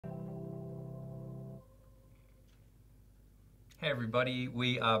Hey everybody,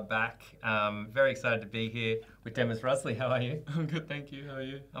 we are back. Very excited to be here with Demas. Rusli, how are you? I'm good, thank you. How are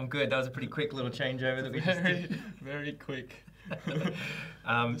you? I'm good. That was a pretty quick little changeover that we just did. Very quick.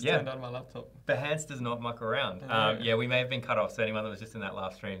 Just turned on my laptop. Behance does not muck around. Yeah, we may have been cut off, so anyone that was just in that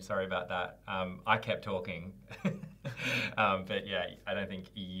last stream, sorry about that. I kept talking. But yeah, I don't think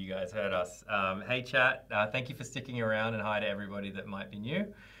you guys heard us. Hey chat, thank you for sticking around, and hi to everybody that might be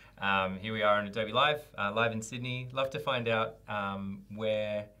new. Here we are on Adobe Live, live in Sydney. Love to find out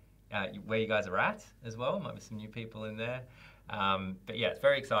where you guys are at as well. Might be some new people in there. But yeah, it's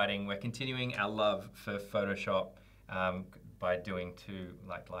very exciting. We're continuing our love for Photoshop by doing two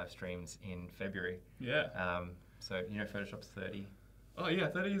live streams in February. Yeah. So you know Photoshop's 30. Oh yeah,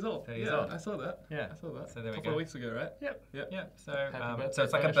 30 years old. 30 years old. I saw that. Yeah. I saw that. So there we go. A couple of weeks ago, right? Yep. Yep. So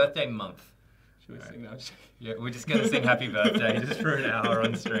it's like a birthday month. Should we sing now? Yeah, we're just going to sing happy birthday just for an hour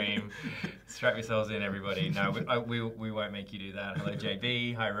on stream. Strap yourselves in, everybody. No, we won't make you do that. Hello,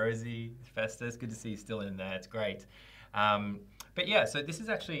 JB. Hi, Rosie. Festus. Good to see you still in there. It's great. But yeah, so this is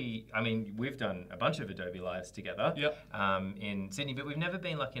actually, I mean, we've done a bunch of Adobe Lives together in Sydney, but we've never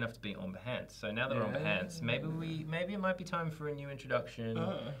been lucky enough to be on Behance. So now that we're on Behance, maybe it might be time for a new introduction.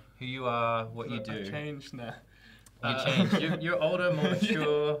 Who you are, what you do. I've changed now. You changed. You're older, more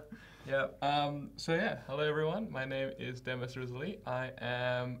mature. Yep. So yeah, hello everyone. My name is Demas Rusli. I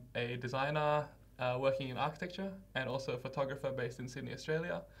am a designer working in architecture and also a photographer based in Sydney,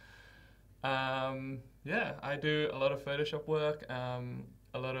 Australia. Yeah, I do a lot of Photoshop work,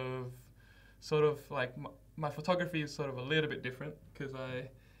 a lot of sort of like my photography is sort of a little bit different because I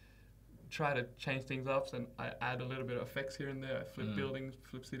try to change things up and I add a little bit of effects here and there. I flip buildings,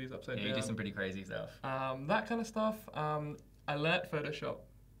 flip cities upside down. Yeah, you do some pretty crazy stuff. That kind of stuff. I learnt Photoshop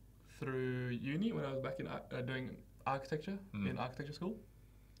through uni when I was back in doing architecture in architecture school,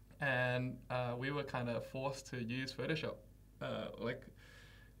 and we were kind of forced to use Photoshop.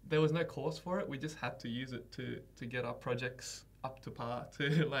 There was no course for it. We just had to use it to get our projects up to par to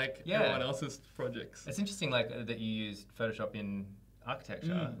everyone else's projects. It's interesting that you used Photoshop in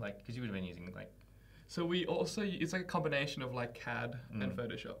architecture, because you would have been using So we also, it's like a combination of CAD and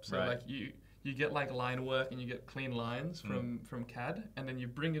Photoshop. So you get line work and you get clean lines from CAD, and then you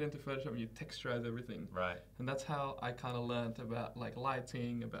bring it into Photoshop and you texturize everything. Right. And that's how I kind of learned about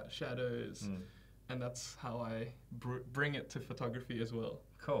lighting, about shadows, and that's how I bring it to photography as well.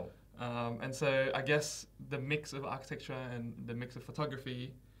 Cool. And so I guess the mix of architecture and the mix of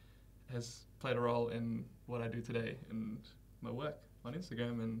photography has played a role in what I do today and my work on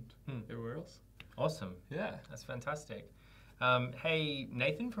Instagram and everywhere else. Awesome. Yeah. That's fantastic. Hey,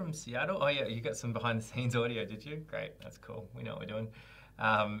 Nathan from Seattle. Oh yeah, you got some behind the scenes audio, did you? Great, that's cool. We know what we're doing.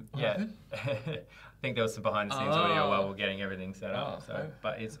 Yeah, I think there was some behind the scenes audio while we're getting everything set up.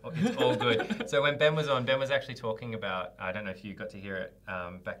 But it's all good. So when Ben was on, Ben was actually talking about, I don't know if you got to hear it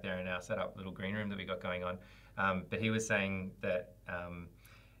back there in our setup little green room that we got going on, but he was saying that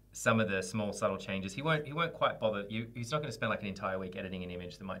some of the small subtle changes, he won't quite bother. He's not going to spend an entire week editing an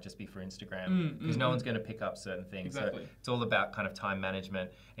image that might just be for Instagram because no one's going to pick up certain things. Exactly. So it's all about kind of time management.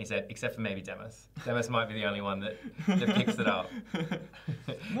 And he said, except for maybe Demas. Demas might be the only one that picks it up.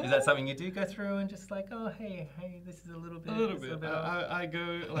 Is that something you do go through and just oh, hey, this is a little bit. A little bit. I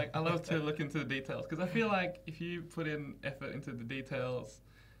go, I love to look into the details because I feel like if you put in effort into the details,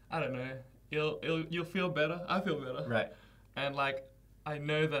 I don't know, you'll feel better. I feel better. Right. And I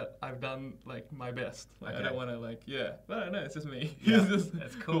know that I've done my best. I don't want to but I don't know, it's just me. Yeah, it's just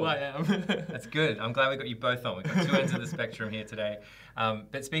that's cool. Who I am. That's good. I'm glad we got you both on. We've got two ends of the spectrum here today.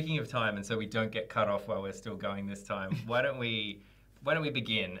 But speaking of time, and so we don't get cut off while we're still going this time, why don't we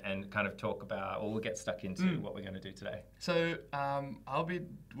begin and kind of talk about, or we'll get stuck into what we're going to do today. So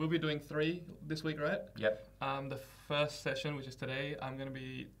we'll be doing 3 this week, right? Yep. The first session, which is today, I'm going to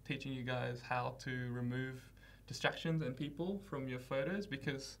be teaching you guys how to remove distractions and people from your photos,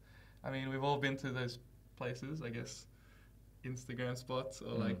 because we've all been to those places, I guess, Instagram spots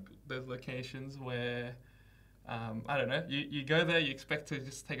or those locations where I don't know, you go there, you expect to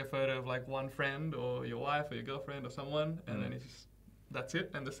just take a photo of one friend or your wife or your girlfriend or someone, and then that's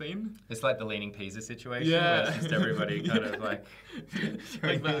it, and the scene. It's like the Leaning Pisa situation, where it's just everybody kind of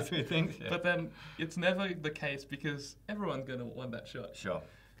throwing through things. Yeah. But then it's never the case because everyone's going to want that shot. Sure.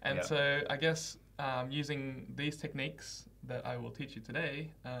 And so I guess using these techniques that I will teach you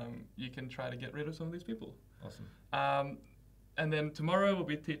today, you can try to get rid of some of these people. Awesome. And then tomorrow we'll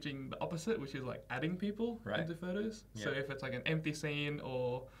be teaching the opposite, which is adding people into photos. Yep. So if it's an empty scene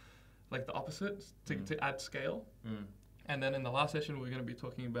or the opposite, to add scale. And then in the last session we're going to be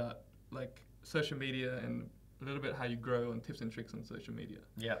talking about social media and a little bit how you grow and tips and tricks on social media.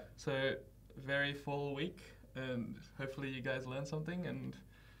 Yeah. So very full week. and hopefully you guys learn something. And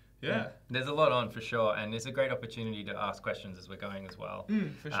yeah. There's a lot on for sure, and it's a great opportunity to ask questions as we're going as well.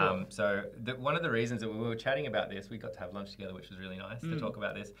 For sure. So one of the reasons that we were chatting about this, we got to have lunch together, which was really nice to talk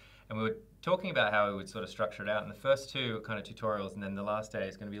about this, and we were talking about how we would sort of structure it out. And the first two are kind of tutorials, and then the last day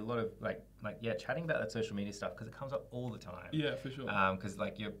is going to be a lot of chatting about that social media stuff because it comes up all the time. Yeah, for sure. Because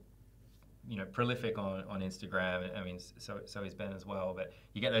you're prolific on Instagram. I mean, so is Ben as well. But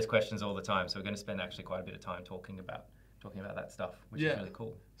you get those questions all the time, so we're going to spend actually quite a bit of time talking about that stuff, which is really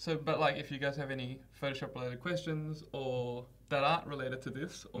cool. So, but like, if you guys have any Photoshop-related questions or that aren't related to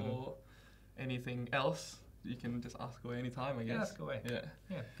this or anything else, you can just ask away anytime, I guess. Yeah, ask away.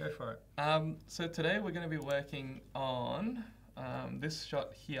 Yeah, go for it. So today we're going to be working on this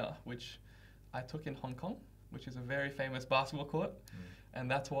shot here, which I took in Hong Kong, which is a very famous basketball court, and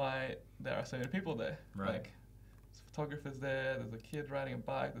that's why there are so many people there. Right. Like, there's photographers there, there's a kid riding a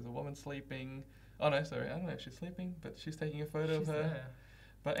bike, there's a woman sleeping. Oh no, sorry, I don't know if she's sleeping, but she's taking a photo of her. There.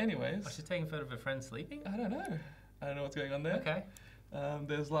 But anyways. Oh, she's taking a photo of her friend sleeping? I don't know. I don't know what's going on there. Okay.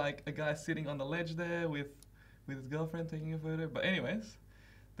 There's like a guy sitting on the ledge there with his girlfriend taking a photo. But anyways,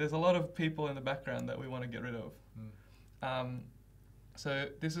 there's a lot of people in the background that we want to get rid of. So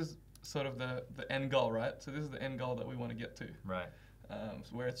this is sort of the end goal, right? So this is the end goal that we want to get to. Right.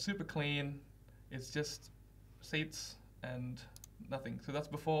 So where it's super clean, it's just seats and nothing. So that's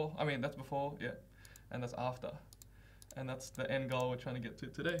before, yeah. And that's after. And that's the end goal we're trying to get to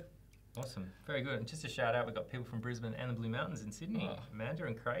today. Awesome. Very good. And just a shout out, we've got people from Brisbane and the Blue Mountains in Sydney. Amanda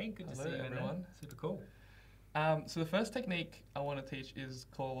and Craig, good to see you, everyone. Super cool. So the first technique I want to teach is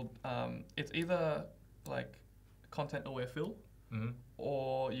called, it's either like content aware fill,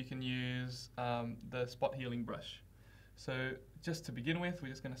 or you can use the spot healing brush. So just to begin with, we're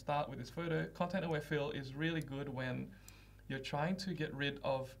just going to start with this photo. Content aware fill is really good when you're trying to get rid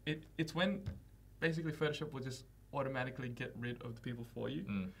of it. It's when basically Photoshop will just automatically get rid of the people for you.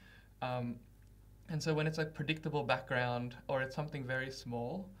 And so when it's a predictable background or it's something very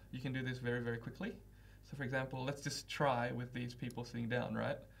small, you can do this very, very quickly. So for example, let's just try with these people sitting down,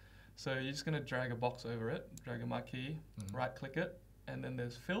 right? So you're just going to drag a box over it, drag a marquee, right click it, and then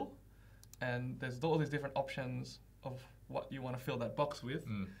there's fill. And there's all these different options of what you want to fill that box with.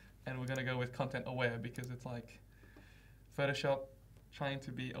 And we're going to go with content aware because it's like Photoshop trying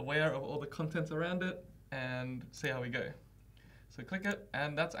to be aware of all the contents around it and see how we go. So click it,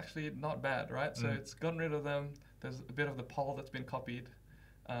 and that's actually not bad, right? So it's gotten rid of them. There's a bit of the poll that's been copied,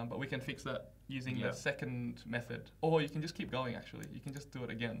 but we can fix that using the second method. Or you can just keep going, actually. You can just do it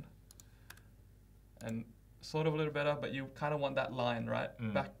again. And sort of a little better, but you kind of want that line, right?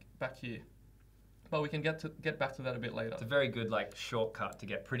 Back here. But we can get back to that a bit later. It's a very good shortcut to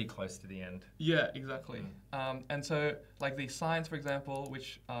get pretty close to the end. Yeah, exactly. And so like these signs, for example,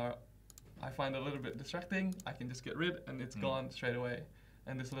 which are I find a little bit distracting, I can just get rid and it's gone straight away.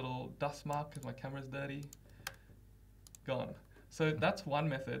 And this little dust mark because my camera's dirty, gone. So that's one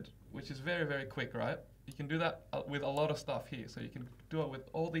method, which is very, very quick, right? You can do that with a lot of stuff here. So you can do it with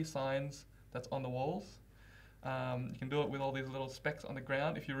all these signs that's on the walls. You can do it with all these little specks on the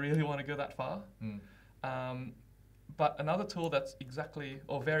ground if you really want to go that far. But another tool that's exactly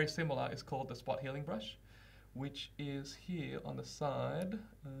or very similar is called the spot healing brush, which is here on the side.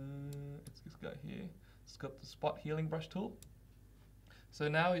 It's this guy here. It's got the spot healing brush tool. So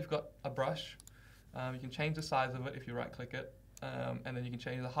now you've got a brush. You can change the size of it if you right click it, and then you can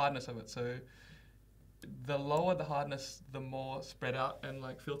change the hardness of it. So the lower the hardness, the more spread out and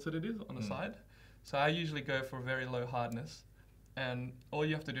filtered it is on the side. So I usually go for very low hardness, and all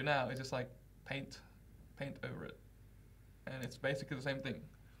you have to do now is just paint over it, and it's basically the same thing.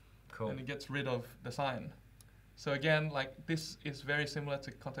 Cool. And it gets rid of the sign. So again, this is very similar to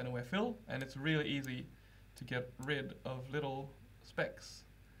content aware fill, and it's really easy to get rid of little specks.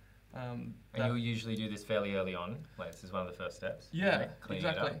 And you'll usually do this fairly early on. This is one of the first steps. Yeah,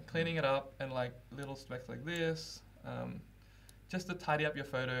 exactly. Cleaning it up and little specks like this, just to tidy up your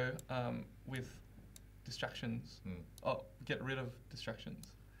photo with distractions. Get rid of distractions.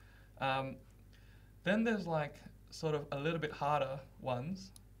 Then there's sort of a little bit harder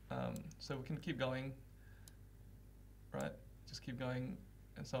ones. So we can keep going, right? Just keep going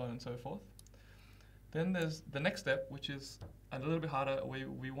and so on and so forth. Then there's the next step, which is a little bit harder.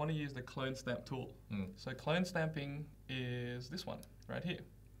 We want to use the clone stamp tool. So clone stamping is this one right here.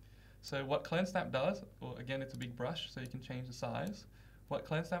 So what clone stamp does, well, again, it's a big brush, so you can change the size. What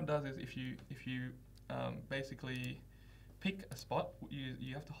clone stamp does is if you basically pick a spot,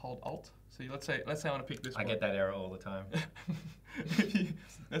 you have to hold Alt. So let's say I want to pick this one. I get that error all the time.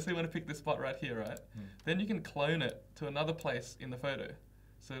 Let's say I want to pick this spot right here, right? Then you can clone it to another place in the photo.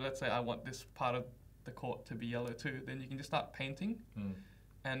 So let's say I want this part of the court to be yellow too, then you can just start painting,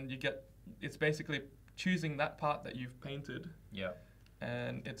 and it's basically choosing that part that you've painted. Yeah.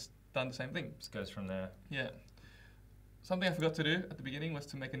 And it's done the same thing. Just goes from there. Yeah. Something I forgot to do at the beginning was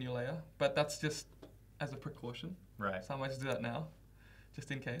to make a new layer, but that's just as a precaution. Right. So I might just do that now,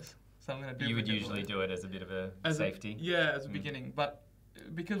 just in case. So I'm going to do. You would usually do it as a bit of a safety. As a beginning, but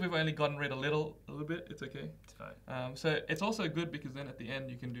because we've only gotten rid a little bit, it's okay. It's fine. So it's also good because then at the end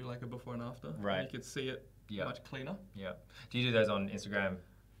you can do like a before and after. Right. And you can see it much cleaner. Yeah. Do you do those on Instagram?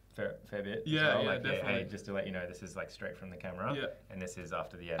 Fair bit. Yeah, well? yeah, like, definitely. Hey, just to let you know, this is like straight from the camera. Yeah. And this is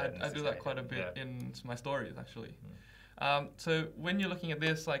after the edit. I do that quite a bit in my stories actually. Mm. So when you're looking at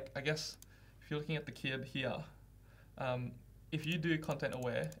this, like I guess if you're looking at the kid here, if you do content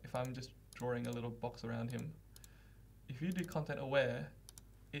aware, if I'm just drawing a little box around him, if you do content aware,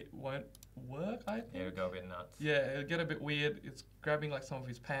 it won't work, I think. Yeah, it'll go a bit nuts. Yeah, it'll get a bit weird. It's grabbing like some of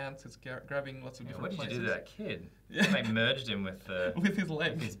his pants. It's grabbing lots of different places. What did you do to that kid? Yeah. They merged him with with his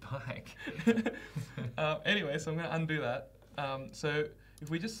leg. With his bike. Anyway, so I'm going to undo that. So if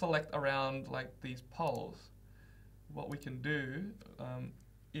we just select around like these poles, what we can do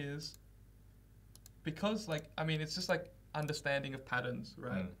is, because like, I mean, it's just like understanding of patterns,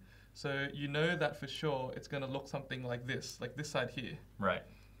 right? So you know that for sure it's going to look something like this side here. Right.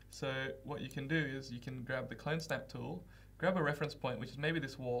 So what you can do is you can grab the clone snap tool, grab a reference point, which is maybe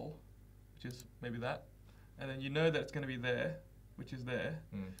this wall, which is maybe that, and then you know that it's going to be there, which is there.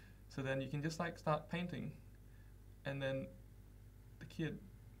 So then you can just like start painting, and then the kid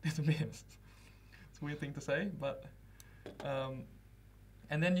disappears. It's a weird thing to say, but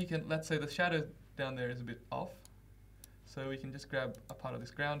and then you can, let's say the shadow down there is a bit off, so we can just grab a part of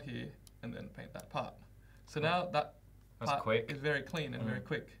this ground here and then paint that part. So now that part is very clean and very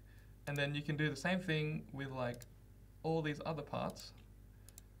quick. And then you can do the same thing with like all these other parts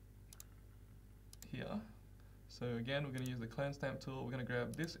here. So again, we're going to use the clone stamp tool. We're going to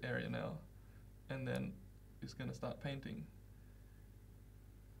grab this area now, and then it's going to start painting.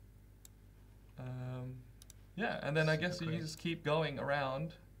 Yeah, and then I guess you just keep going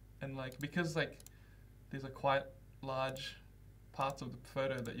around, and like, because like these are quite large parts of the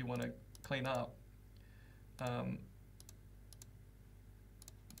photo that you want to clean up.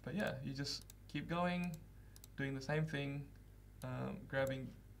 But yeah, you just keep going, doing the same thing, grabbing,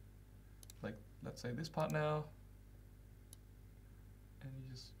 like, let's say this part now, and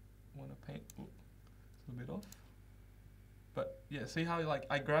you just want to paint, it's a little bit off. But yeah, see how like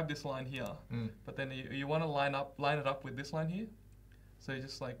I grab this line here, but then you want to line it up with this line here. So you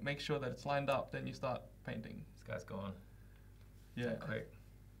just like make sure that it's lined up, then you start painting. This guy's gone. Yeah. Quick.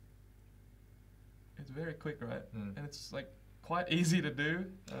 It's very quick, right? And it's like quite easy to do,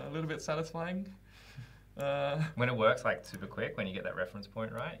 a little bit satisfying. When it works like super quick, when you get that reference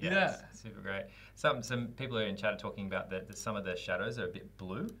point right, it's super great. Some people are in chat are talking about that some of the shadows are a bit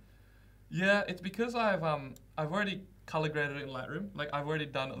blue. Yeah, it's because I've already color graded it in Lightroom. Like I've already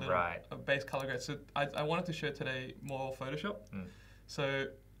done a little a base color grade. So I wanted to show today more Photoshop. So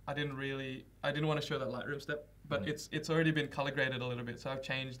I didn't want to show that Lightroom step, but it's already been color graded a little bit. So I've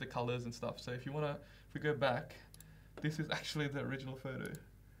changed the colors and stuff. So if we go back, this is actually the original photo.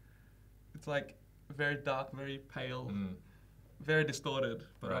 It's like very dark, very pale, very distorted,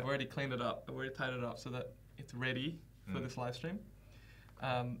 but I've already cleaned it up. I've already tied it up so that it's ready for this live stream.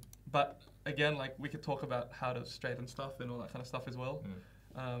 But again, like we could talk about how to straighten stuff and all that kind of stuff as well,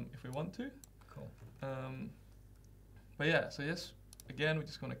 if we want to. Cool. But yeah, so yes, again, we're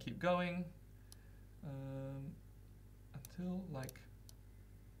just going to keep going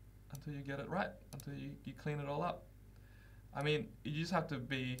until you get it right, until you clean it all up. I mean, you just have to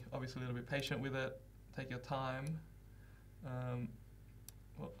be obviously a little bit patient with it, take your time.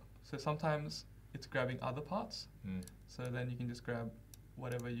 So sometimes it's grabbing other parts, so then you can just grab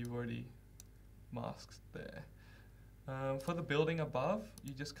whatever you've already masked there. For the building above,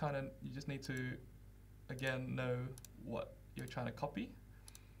 you just need to, again, know what you're trying to copy.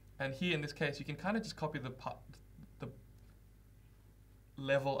 And here in this case, you can kind of just copy the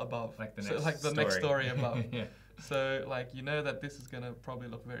level above, like the next story above. Yeah. So like you know that this is gonna probably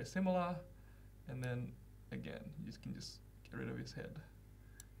look very similar, and then again you can just get rid of his head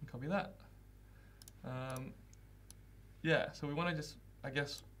and copy that. Yeah, so we want to just, I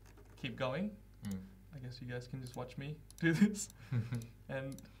guess, keep going. I guess you guys can just watch me do this.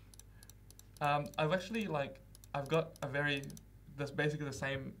 And I've got that's basically the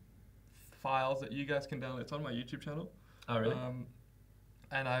same files that you guys can download. It's on my YouTube channel. Oh, really?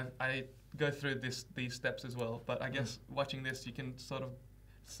 And I go through these steps as well. But I guess watching this, you can sort of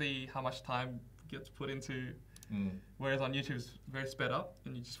see how much time gets put into. Whereas on YouTube, it's very sped up,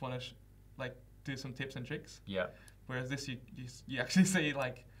 and you just want to do some tips and tricks. Yeah. Whereas this, you actually see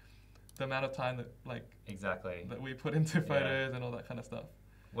like the amount of time that exactly that we put into photos and all that kind of stuff.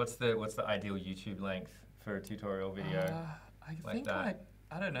 What's the ideal YouTube length for a tutorial video? I think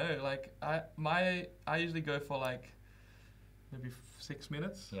I don't know. Like I usually go for like maybe 6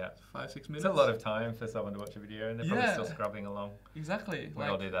 minutes. Yeah. 5-6 minutes. It's a lot of time for someone to watch a video, and they're probably still scrubbing along. Exactly. We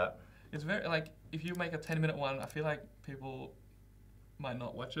all do that. It's very like if you make a 10-minute one, I feel like people might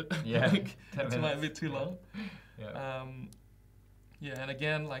not watch it. Yeah. Like, it might be too long. Yeah. Yeah, and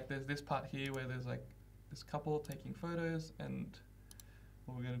again, like there's this part here where there's like this couple taking photos, and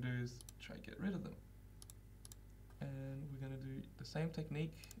what we're gonna do is try to get rid of them. And we're gonna do the same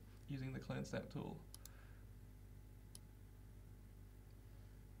technique using the clone stamp tool.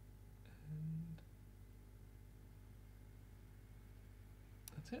 And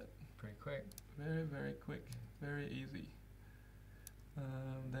that's it. Pretty quick. Very, very quick. Very easy.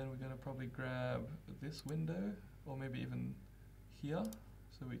 Then we're gonna probably grab this window, or maybe even here,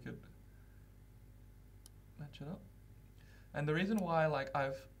 so we could match it up. And the reason why like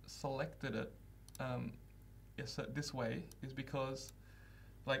I've selected it this way is because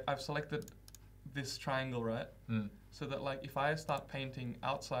like I've selected this triangle, right? So that like if I start painting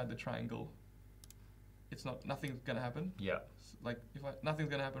outside the triangle, nothing's gonna happen. Yeah. Like nothing's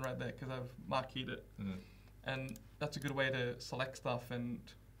gonna happen right there because I've marqueed it. And that's a good way to select stuff and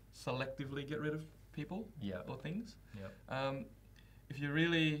selectively get rid of people or things. Yeah. If you're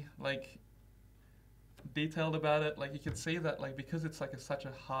really like detailed about it, like you can see that like because it's like such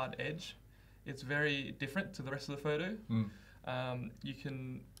a hard edge, it's very different to the rest of the photo. You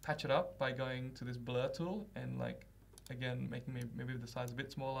can patch it up by going to this blur tool and like again making maybe the size a bit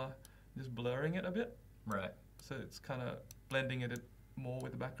smaller, just blurring it a bit. Right. So it's kind of blending it more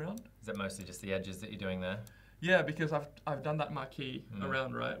with the background. Is that mostly just the edges that you're doing there? Yeah, because I've done that marquee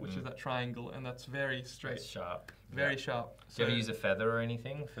around, right, which is that triangle, and that's very straight. It's sharp. Very sharp. Do you ever use a feather or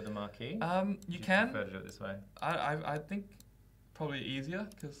anything for the marquee? You can. Prefer to do it this way? I think probably easier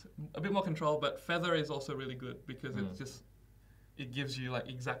because a bit more control, but feather is also really good because it gives you like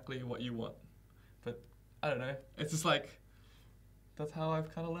exactly what you want. But I don't know. It's just like that's how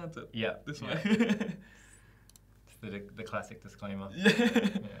I've kind of learnt it. Yeah. This way. The classic disclaimer. Yeah.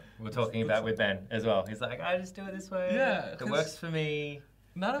 We're talking about with Ben as well. He's like, I just do it this way. Yeah. It works for me.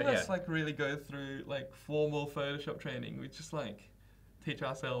 None of us like really go through like formal Photoshop training. We just like teach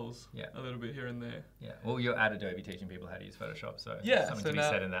ourselves a little bit here and there. Yeah. Well, you're at Adobe teaching people how to use Photoshop, so yeah, there's something to be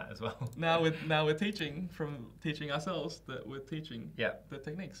said in that as well. Now we're teaching ourselves that we're teaching the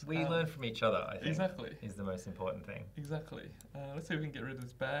techniques. We learn from each other, I think. Exactly. Is the most important thing. Exactly. Let's see if we can get rid of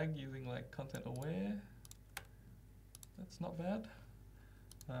this bag using like content aware. That's not bad.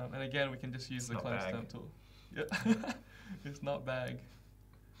 And again, we can just use the clone stamp tool. Yep. It's not bag.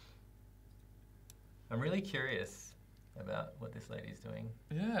 I'm really curious about what this lady's doing.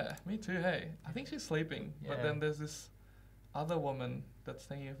 Yeah, me too, hey. I think she's sleeping, but then there's this other woman that's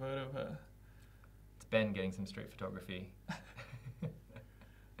taking a photo of her. It's Ben getting some street photography.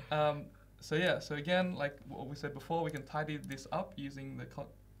 So again, like what we said before, we can tidy this up using the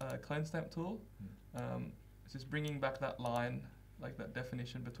clone stamp tool. It's just bringing back that line, like that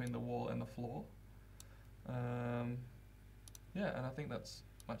definition between the wall and the floor. Yeah, and I think that's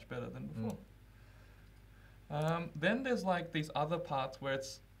much better than before. Then there's like these other parts where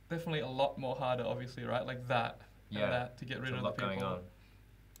it's definitely a lot more harder, obviously, right? Like that and that to get rid of the people. Going on.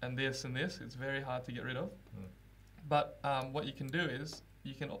 And this, it's very hard to get rid of. But what you can do is,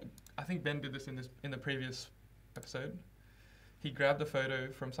 I think Ben did this in the previous episode. He grabbed a photo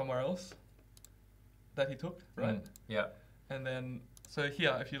from somewhere else that he took, right? Yeah. And then, so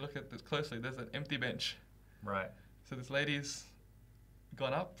here, if you look at this closely, there's an empty bench. Right. So this lady's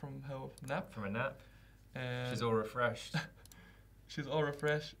gone up from her nap. From a nap. And she's all refreshed. She's all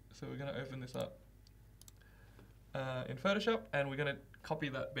refreshed. So we're going to open this up in Photoshop, and we're going to copy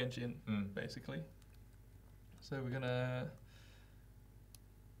that bench in, basically. So we're going to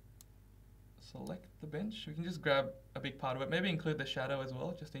select the bench. We can just grab a big part of it, maybe include the shadow as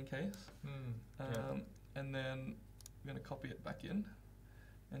well, just in case. And then we're going to copy it back in.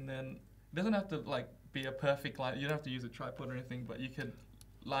 And then it doesn't have to like be a perfect line. You don't have to use a tripod or anything, but you can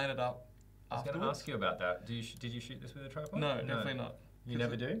line it up afterwards. I was going to ask you about that. Did you shoot this with a tripod? No, definitely not. You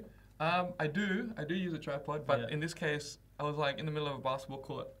never do? I do use a tripod, but in this case, I was like in the middle of a basketball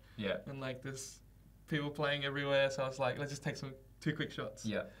court. Yeah. And like there's people playing everywhere, so I was like, let's just take 2 quick shots.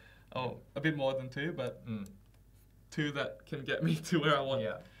 Yeah. Oh, a bit more than 2, but 2 that can get me to where I want.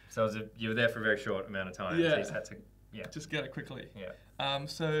 Yeah. So you were there for a very short amount of time. Yeah. So you just had to, just get it quickly. Yeah.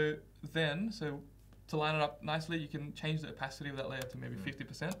 So to line it up nicely, you can change the opacity of that layer to maybe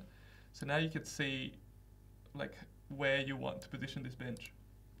 50%. So now you could see like where you want to position this bench.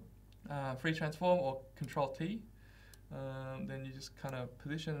 Free transform or Control T. Then you just kind of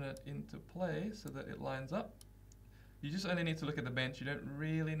position it into place so that it lines up. You just only need to look at the bench. You don't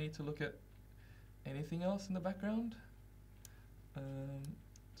really need to look at anything else in the background.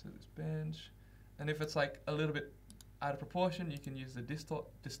 So this bench, and if it's like a little bit out of proportion, you can use the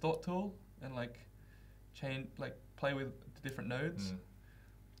distort tool and like play with the different nodes,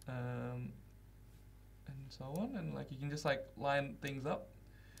 and so on. And like you can just like line things up.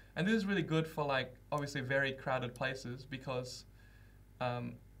 And this is really good for like obviously very crowded places because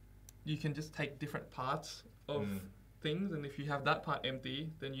you can just take different parts of things, and if you have that part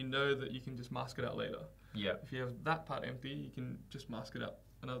empty, then you know that you can just mask it out later. Yeah. If you have that part empty, you can just mask it out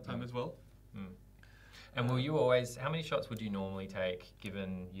another time as well. And will you always, how many shots would you normally take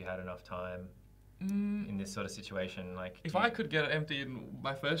given you had enough time in this sort of situation? Like, if I could get it empty in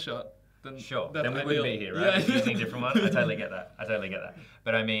my first shot, then sure, that's then we ideal. wouldn't be here, right? Yeah. Using a different one. I totally get that.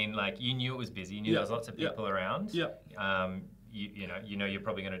 But I mean, like, you knew it was busy. You knew there was lots of people around. Yeah. You know you're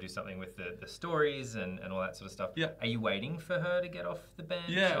probably going to do something with the stories and all that sort of stuff. Yeah. Are you waiting for her to get off the bench?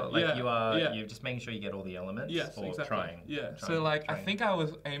 Yeah. Or like you are. Yeah. You're just making sure you get all the elements. Yes, or exactly. Trying. Yeah. So like I think I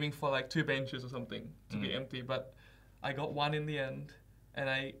was aiming for like 2 benches or something to be empty, but I got 1 in the end, and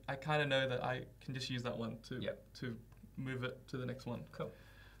I kind of know that I can just use that one to move it to the next one. Cool.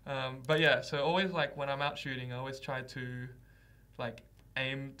 But yeah, so always like when I'm out shooting, I always try to like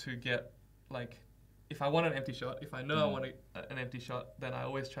aim to get like, if I want an empty shot, if I know I want an empty shot, then I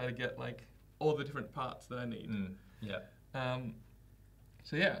always try to get like all the different parts that I need.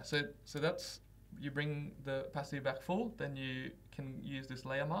 So that's, you bring the opacity back full, then you can use this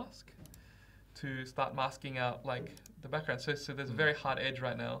layer mask to start masking out like the background. So there's a very hard edge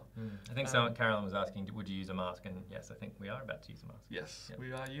right now. I think Carolyn was asking, would you use a mask? And yes, I think we are about to use a mask. Yes,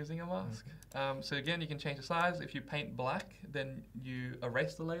 we are using a mask. So again, you can change the size. If you paint black, then you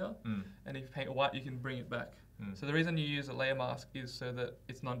erase the layer. And if you paint white, you can bring it back. So the reason you use a layer mask is so that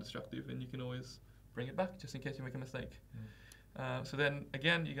it's non-destructive and you can always bring it back just in case you make a mistake. So then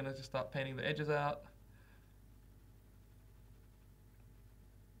again, you're gonna just start painting the edges out.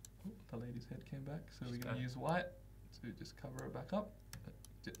 The lady's head came back, so we're going to use white to just cover it back up.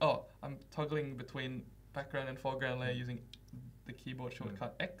 Oh, I'm toggling between background and foreground layer using the keyboard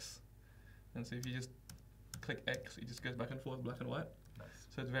shortcut X. And so if you just click X, it just goes back and forth, black and white. Nice.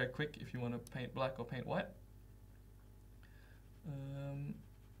 So it's very quick if you want to paint black or paint white.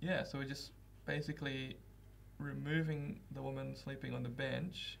 Yeah, so we're just basically removing the woman sleeping on the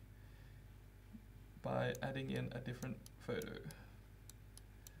bench by adding in a different photo.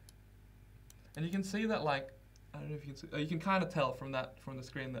 And you can see that, like, I don't know if you can see, you can kind of tell from the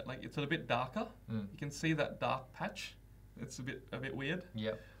screen that like it's a bit darker. You can see that dark patch. It's a bit weird.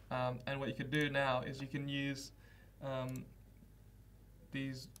 Yeah. And what you could do now is you can use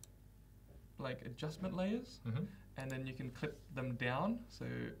these like adjustment layers, and then you can clip them down. So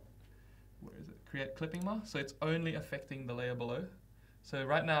where is it? Create clipping mask. So it's only affecting the layer below. So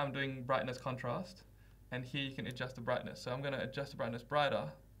right now I'm doing brightness contrast, and here you can adjust the brightness. So I'm going to adjust the brightness brighter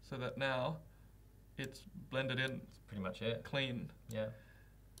so that now it's blended in. That's pretty much it. Clean. Yeah.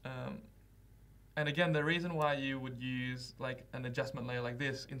 And again, the reason why you would use like an adjustment layer like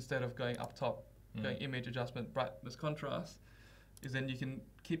this instead of going up top, going image adjustment, brightness contrast, is then you can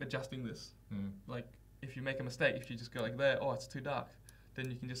keep adjusting this. Like if you make a mistake, if you just go like there, oh, it's too dark, then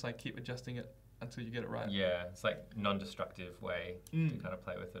you can just like keep adjusting it until you get it right. Yeah, it's like non-destructive way to kind of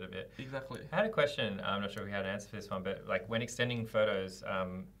play with it a bit. Exactly. I had a question. I'm not sure if we had an answer for this one, but like when extending photos,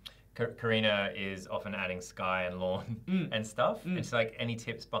 Karina is often adding sky and lawn and stuff. It's like any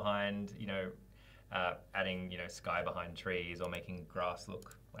tips behind, adding, sky behind trees or making grass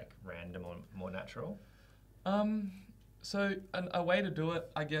look like random or more natural? So a way to do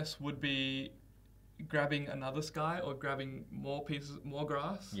it, I guess, would be grabbing another sky or grabbing more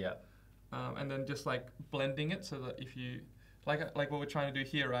grass. Yeah. And then just like blending it so that if you, like what we're trying to do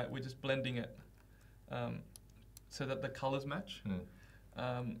here, right? We're just blending it so that the colors match.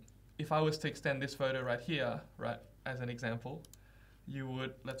 If I was to extend this photo right here, right, as an example, you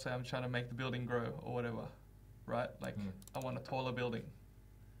would, let's say I'm trying to make the building grow or whatever, right? Like I want a taller building.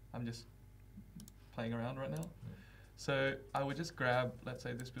 I'm just playing around right now. So I would just grab, let's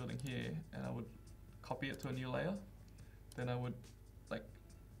say this building here, and I would copy it to a new layer. Then I would like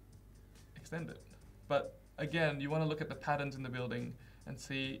extend it. But again, you want to look at the patterns in the building and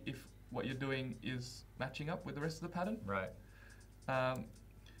see if what you're doing is matching up with the rest of the pattern. Right.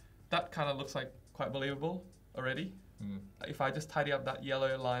 That kind of looks like quite believable already. If I just tidy up that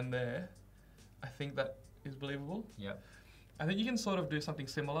yellow line there, I think that is believable. Yeah. I think you can sort of do something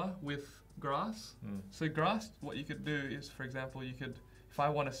similar with grass. So grass, what you could do is, for example, you could, if I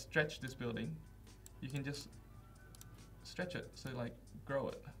want to stretch this building, you can just stretch it. So like grow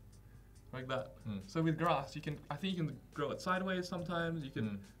it like that. So with grass, you can, I think you can grow it sideways sometimes. You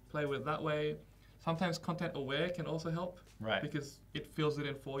can play with it that way. Sometimes content aware can also help. Right. Because it fills it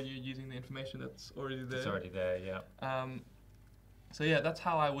in for you using the information that's already there. It's already there, yeah. So yeah, that's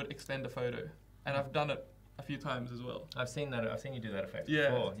how I would extend a photo. And I've done it a few times as well. I've seen that. I've seen you do that effect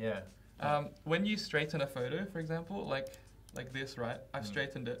before. Yeah. When you straighten a photo, for example, like this, right? I've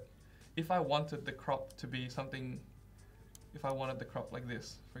straightened it. If I wanted the crop to be something, if I wanted the crop like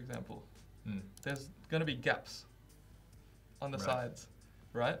this, for example, there's going to be gaps on the sides,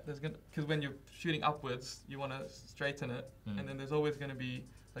 right? Because when you're shooting upwards, you want to straighten it, and then there's always going to be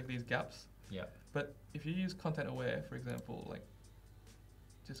like these gaps. Yeah. But if you use content aware, for example, like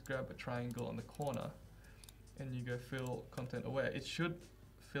just grab a triangle on the corner and you go fill content aware, it should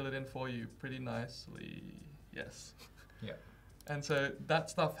fill it in for you pretty nicely. Yes. Yeah. And so that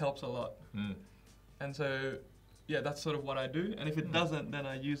stuff helps a lot. And so, yeah, that's sort of what I do. And if it doesn't, then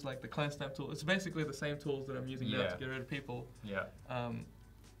I use like the clone stamp tool. It's basically the same tools that I'm using now to get rid of people. Yeah.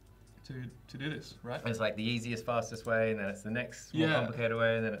 To do this, right? It's like the easiest, fastest way, and then it's the next more complicated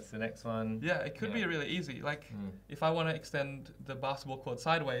way, and then it's the next one. Yeah, it could be really easy. Like, if I want to extend the basketball court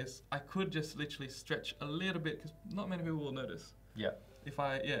sideways, I could just literally stretch a little bit, because not many people will notice. Yeah. If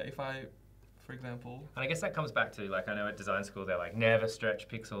I, for example. And I guess that comes back to, like, I know at design school they're like, never stretch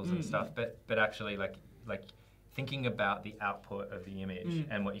pixels and stuff, but actually, like thinking about the output of the image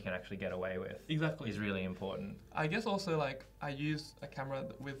and what you can actually get away with is really important. I guess also, like, I use a camera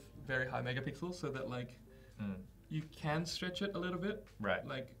with very high megapixels so that, like, you can stretch it a little bit. Right.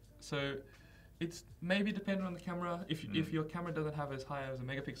 Like, so it's maybe dependent on the camera. If your camera doesn't have as high as a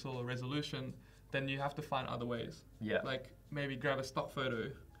megapixel or resolution, then you have to find other ways. Yeah. Like, maybe grab a stock photo.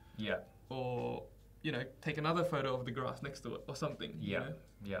 Yeah. Or, you know, take another photo of the grass next to it or something. Yeah. You know?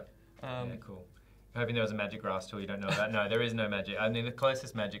 Yeah. Yeah, cool. Hoping there was a magic grass tool you don't know about. No, there is no magic. I mean, the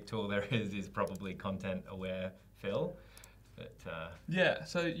closest magic tool there is probably content aware fill. But yeah,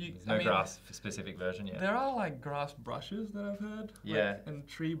 so there's no grass specific version yet. There are like grass brushes that I've heard. Yeah. Like, and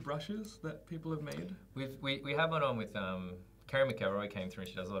tree brushes that people have made. We have one on with Kerry McElroy came through.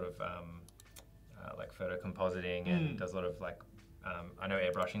 She does a lot of like photo compositing and does a lot of like I know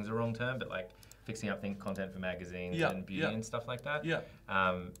airbrushing is a wrong term, but like fixing up content for magazines and beauty and stuff like that. Yeah.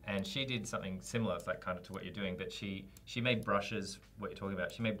 And she did something similar. It's like kind of to what you're doing, but she made brushes. What you're talking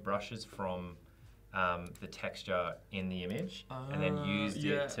about? She made brushes from the texture in the image, and then used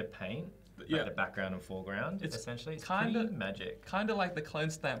it to paint like the background and foreground. It's essentially kind of magic. Kind of like the clone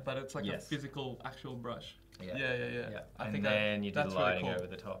stamp, but it's like a physical, actual brush. Yeah. And then you do the lighting over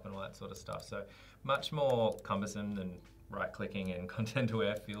the top and all that sort of stuff. So much more cumbersome than right-clicking and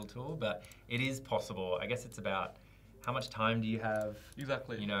content-aware field tool, but it is possible. I guess it's about how much time do you have?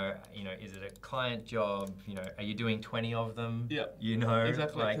 Exactly. You know, is it a client job? You know, are you doing 20 of them? Yeah. You know,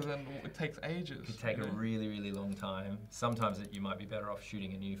 exactly. Because then it takes ages. It could take a really, really long time. Sometimes you might be better off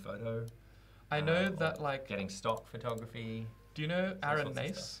shooting a new photo. I know that, like, getting stock photography. Do you know Aaron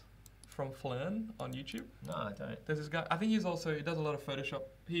Nace from Flern on YouTube? No, I don't. There's this guy. I think he does a lot of Photoshop.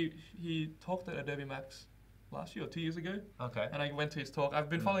 He talked at Adobe Max last year or 2 years ago. Okay. And I went to his talk. I've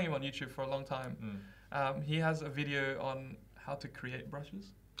been following him on YouTube for a long time. He has a video on how to create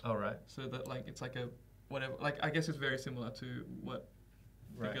brushes. Oh, right. So that, like, it's like a whatever. Like, I guess it's very similar to what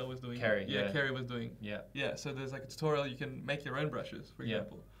the girl was doing. Kerry. Yeah, Kerry was doing. Yeah. Yeah. So there's like a tutorial. You can make your own brushes, for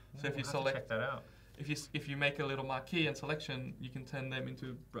example. So if you select, check that out. If you make a little marquee and selection, you can turn them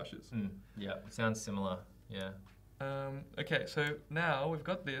into brushes. Yeah. Sounds similar. Yeah. Okay. So now we've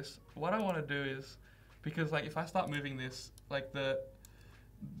got this. What I want to do is, because like if I start moving this, like the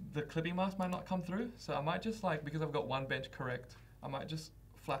clipping mask might not come through. So I might just like, because I've got one bench correct, I might just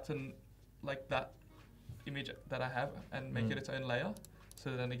flatten like that image that I have and make it its own layer.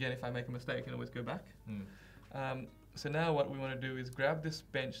 So then again, if I make a mistake, I can always go back. So now what we want to do is grab this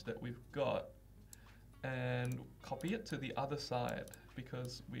bench that we've got and copy it to the other side,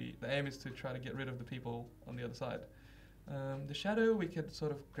 because the aim is to try to get rid of the people on the other side. The shadow we could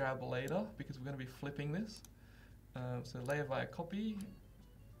sort of grab later, because we're going to be flipping this. So layer via copy,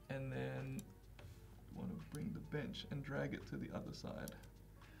 and then we want to bring the bench and drag it to the other side.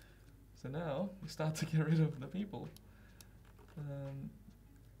 So now we start to get rid of the people.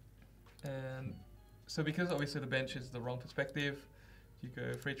 And so because obviously the bench is the wrong perspective, you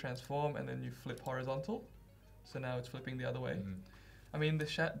go free transform and then you flip horizontal. So now it's flipping the other way. I mean,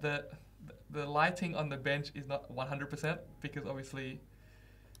 the lighting on the bench is not 100% because obviously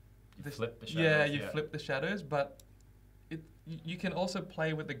you flip the shadows. Yeah, you flip the shadows, but you can also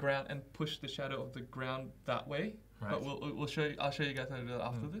play with the ground and push the shadow of the ground that way. Right. But we'll show you. I'll show you guys how to do that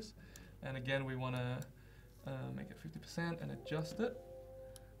after this. And again, we want to make it 50% and adjust it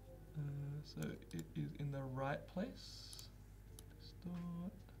so it is in the right place.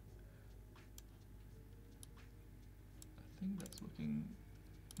 Distort. I think that's looking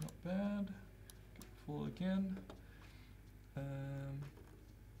not bad. Get full again.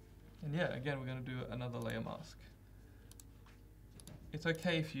 And yeah, again, we're going to do another layer mask. It's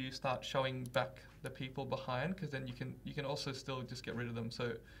okay if you start showing back the people behind, because then you can also still just get rid of them.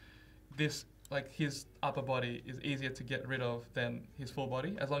 So this, like his upper body is easier to get rid of than his full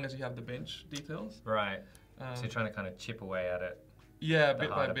body, as long as you have the bench details. Right. So you're trying to kind of chip away at it. Yeah, bit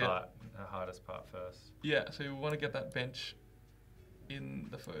by bit. The hardest part first. Yeah, so you want to get that bench in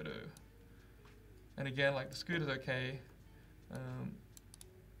the photo. And again, like the scooter's okay.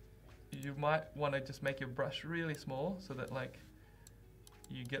 You might want to just make your brush really small so that like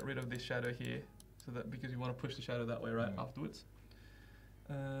you get rid of this shadow here, so that because you want to push the shadow that way right afterwards.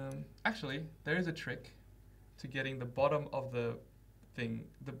 Actually, there is a trick to getting the bottom of the thing,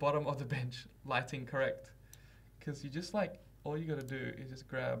 the bottom of the bench lighting correct, because you just like, all you got to do is just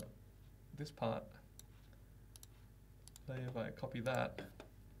grab this part. So if I copy that,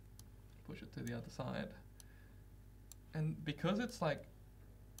 push it to the other side, and because it's like,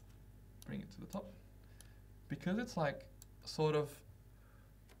 bring it to the top, because it's like sort of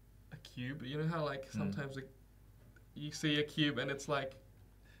a cube. You know how like sometimes you see a cube and it's like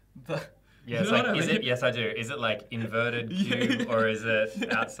the yeah, it's like, is it? Yes, I do. Is it like inverted cube or is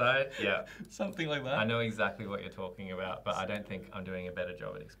it outside? Yeah, something like that. I know exactly what you're talking about, but I don't think I'm doing a better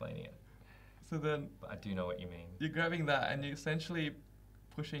job at explaining it. So then, but I do know what you mean. You're grabbing that and you're essentially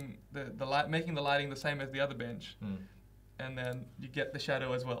pushing the light, making the lighting the same as the other bench, and then you get the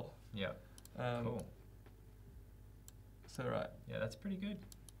shadow as well. Yeah. Cool. So right. Yeah, that's pretty good.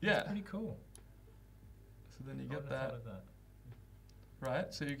 Yeah. That's pretty cool. So then you get that.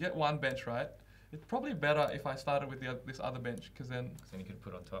 Right. So you get one bench right. It's probably better if I started with this other bench, because then you could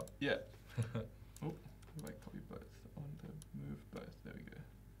put on top. Yeah. Oh, wait, copy both. I want to move both. There we go.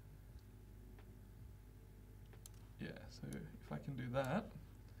 Yeah. So if I can do that,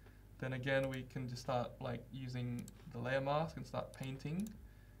 then again we can just start like using the layer mask and start painting.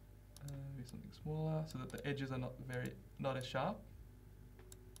 Maybe something smaller so that the edges are not as sharp.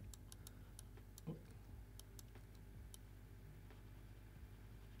 Oop.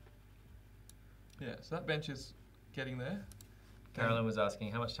 Yeah, so that bench is getting there. Carolyn was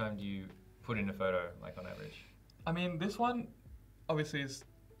asking, how much time do you put in a photo, like on average? I mean, this one obviously is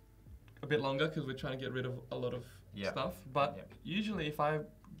a bit longer because we're trying to get rid of a lot of stuff. But usually if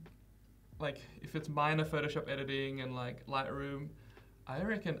it's minor Photoshop editing and like Lightroom, I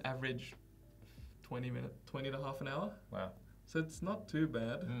reckon average 20 to half an hour. Wow. So it's not too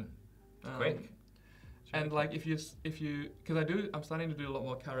bad. It's quick. And like if you, because I'm starting to do a lot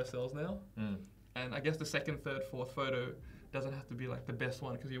more carousels now. And I guess the second, third, fourth photo doesn't have to be like the best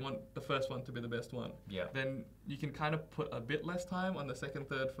one, because you want the first one to be the best one. Yeah. Then you can kind of put a bit less time on the second,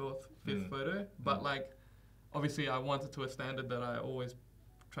 third, fourth, fifth photo. But like, obviously I want it to a standard that I always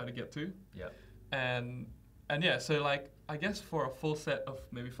try to get to. Yeah. And yeah, so like, I guess for a full set of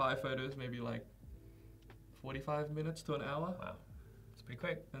maybe 5 photos, maybe like 45 minutes to an hour. Wow. It's pretty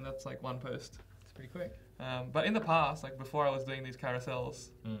quick. And that's like one post. It's pretty quick. But in the past, like before I was doing these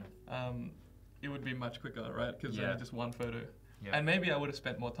carousels, it would be much quicker, right? Because it was just one photo. Yeah. And maybe I would have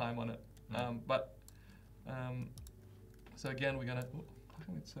spent more time on it. So again, we're gonna, how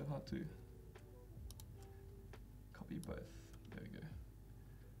come it's so hard to copy both? There we go.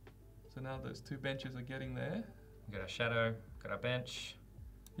 So now those 2 benches are getting there. We got our shadow, got our bench.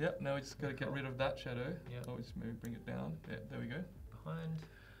 Yep, now we just got to get rid of that shadow. Yep. Or just maybe bring it down. Yeah, there we go.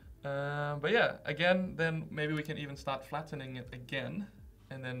 Behind. But yeah, again, then maybe we can even start flattening it again,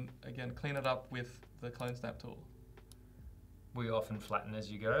 and then again clean it up with the clone snap tool. We often flatten as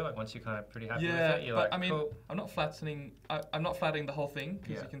you go, like once you're kind of pretty happy with it, you're but like, I mean, cool. I'm not flattening the whole thing,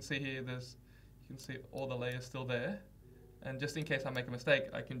 because you can see here, you can see all the layers still there. And just in case I make a mistake,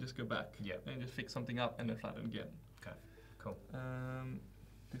 I can just go back and just fix something up and then flatten again. Okay, cool.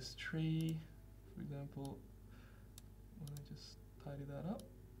 This tree, for example, I want to just tidy that up.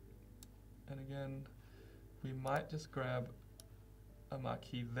 And again, we might just grab a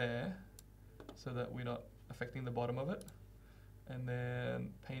marquee there so that we're not affecting the bottom of it. And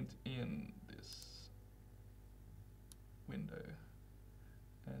then paint in this window.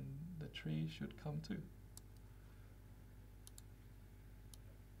 And the tree should come too.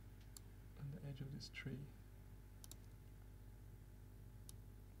 Edge of this tree,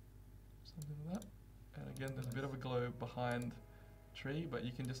 something like that. And again, there's a bit of a glow behind tree, but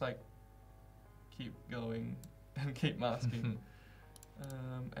you can just like keep going and keep masking.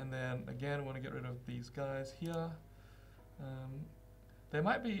 And then again, we want to get rid of these guys here. There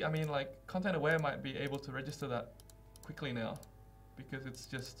might be, I mean, like Content Aware might be able to register that quickly now, because it's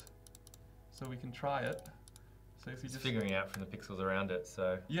just so we can try it. So if you It's just figuring out from the pixels around it,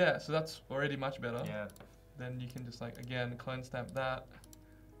 so yeah, so that's already much better. yeah. Then you can just like again clone stamp that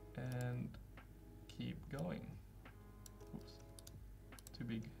and keep going. Oops, too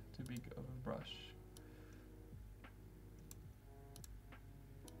big of a brush.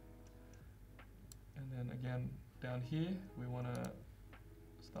 And then again down here we want to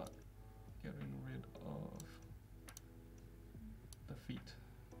start getting rid of the feet.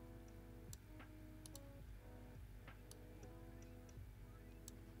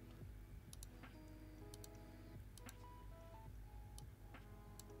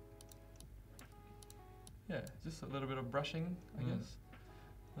 Yeah, just a little bit of brushing, I guess.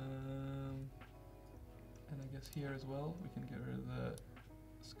 And I guess here as well, we can get rid of the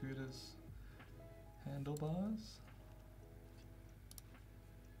scooter's handlebars.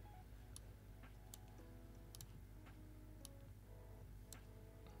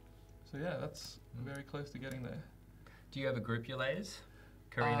 So yeah, that's very close to getting there. Do you ever group your layers?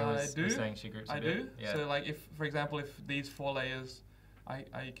 Karina was saying she groups a bit. I do. Yeah. So like if, for example, if these 4 layers,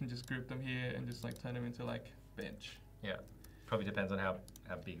 I can just group them here and just like turn them into like bench. Yeah. Probably depends on how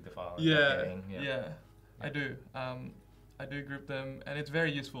big the file is. Yeah, Yeah. yeah, I do. I do group them, and it's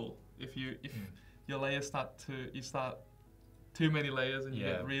very useful if your layers start too many layers and you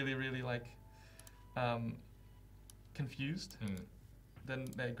get really like confused.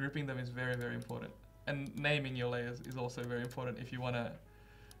 Then grouping them is very important. And naming your layers is also very important if you want to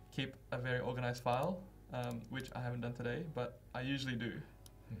keep a very organized file, which I haven't done today, but I usually do.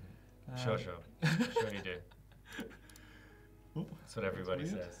 Sure you do. That's what everybody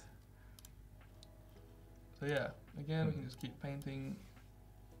says. So yeah, again, we can just keep painting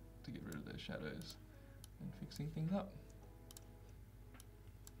to get rid of those shadows and fixing things up.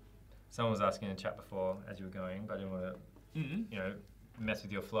 Someone was asking in chat before as you were going, but I didn't want to, mess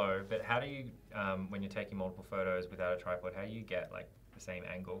with your flow. But how do you, when you're taking multiple photos without a tripod, how do you get like the same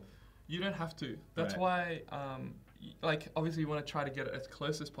angle? You don't have to. That's why, like, obviously you want to try to get it as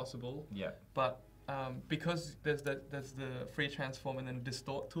close as possible. Yeah. But because there's the free transform and then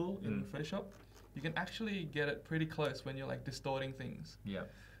distort tool in Photoshop, you can actually get it pretty close when you're like distorting things. Yeah.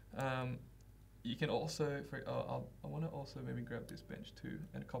 You can also, I want to also maybe grab this bench too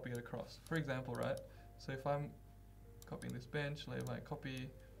and copy it across. For example, right? So if I'm copying this bench, layer by copy,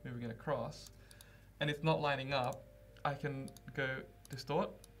 moving it across, and it's not lining up, I can go distort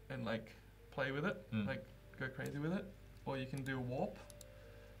and like play with it, like go crazy with it. Or you can do warp,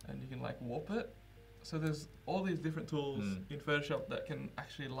 and you can like warp it. So there's all these different tools in Photoshop that can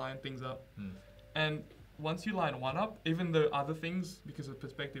actually line things up. And once you line one up, even though other things, because of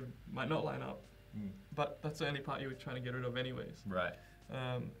perspective, might not line up, but that's the only part you were trying to get rid of anyways. Right.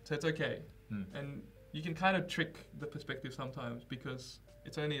 So it's okay. And you can kind of trick the perspective sometimes because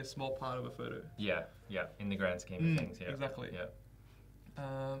it's only a small part of a photo. Yeah, yeah, in the grand scheme of things, yeah. Exactly. Yeah.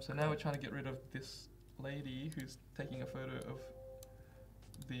 So now we're trying to get rid of this lady who's taking a photo of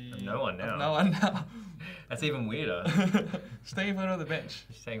no one now. That's even weirder. She's taking a photo of the bench.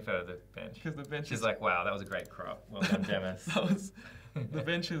 She's taking a photo of the bench. Because the bench She's like, wow, that was a great crop. Well done, Demas. The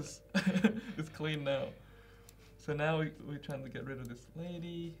bench is clean now. So now we're trying to get rid of this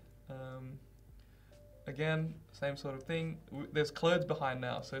lady. Again, same sort of thing. There's clothes behind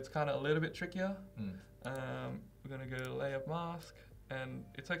now, so it's kind of a little bit trickier. We're going to go to layer mask, and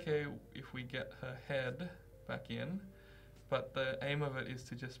it's okay if we get her head back in, but the aim of it is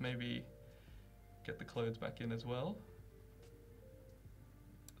to just maybe get the clothes back in as well.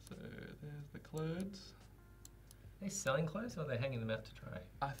 So there's the clothes. Are they selling clothes or are they hanging them out to dry?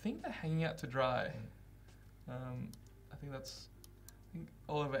 I think they're hanging out to dry. I think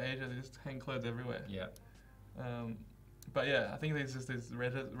all over Asia they just hang clothes everywhere. Yeah. But yeah, I think there's just these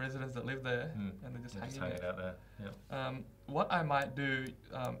residents that live there, and they're just hanging it out there. Yeah. What I might do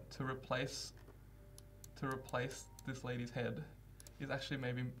to replace this lady's head is actually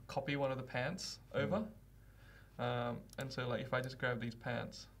maybe copy one of the pants over, and so like if I just grab these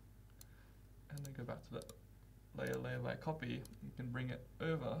pants and then go back to the layer by copy, you can bring it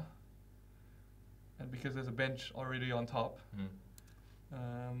over, and because there's a bench already on top,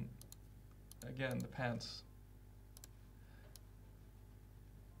 again the pants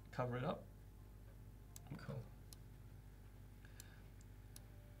cover it up. Cool.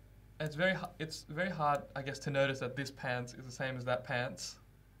 It's very hard, I guess, to notice that this pants is the same as that pants,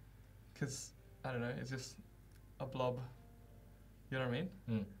 because I don't know, it's just a blob You know what I mean?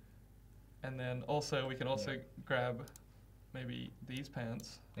 Mm. And then also we can also grab maybe these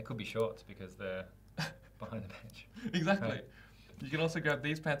pants. They could be shorts because they're behind the bench. Exactly. Right. You can also grab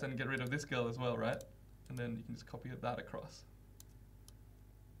these pants and get rid of this girl as well, right? And then you can just copy that across.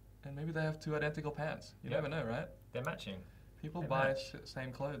 And maybe they have 2 identical pants. You never know, right? They're matching. People They buy match.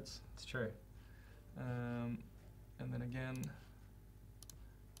 same clothes. It's true. And then again,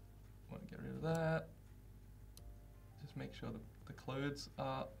 want to get rid of that. Just make sure that the clothes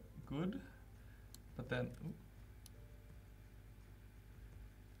are good. But then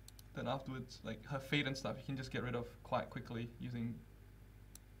afterwards, like her feet and stuff, you can just get rid of quite quickly using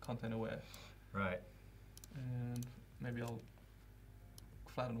content aware. Right. And maybe I'll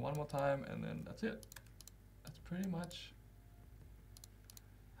flatten one more time, and then that's it. That's pretty much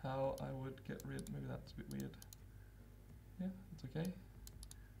how I would get rid. Maybe that's a bit weird. Yeah, it's okay.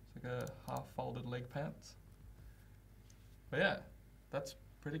 It's like a half-folded leg pants. But yeah, that's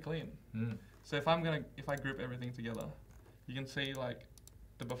pretty clean. Mm. So if I group everything together, you can see like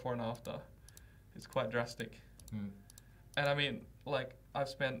the before and after. It's quite drastic. Mm. And I mean, like I've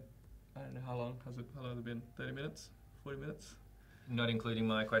spent, I don't know how long has it been? 30 minutes? 40 minutes? Not including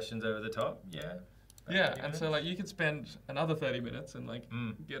my questions over the top. Yeah. Yeah, and so like you could spend another 30 minutes and like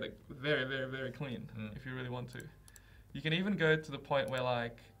get it very, very, very clean if you really want to. You can even go to the point where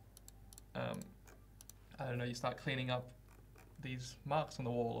like, I don't know, you start cleaning up these marks on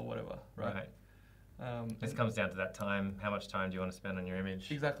the wall or whatever, right? This comes down to that time. How much time do you want to spend on your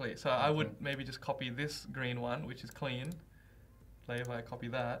image? Exactly. So I would maybe just copy this green one, which is clean. Layer, copy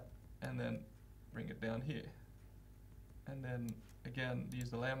that, and then bring it down here. And then again, use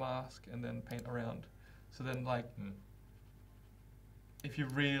the layer mask and then paint around. So then like, if you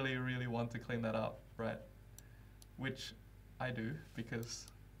really, really want to clean that up, right? Which I do because,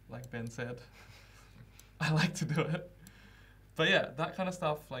 like Ben said, I like to do it. But yeah, that kind of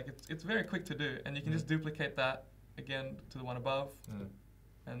stuff, like it's very quick to do, and you can just duplicate that again to the one above,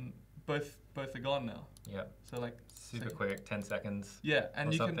 and both are gone now. Yeah. So like super quick, 10 seconds. Yeah, and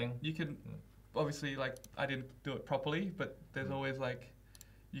or you can obviously like I didn't do it properly, but there's always like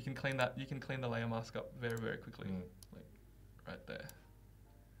you can clean the layer mask up very, very quickly, like right there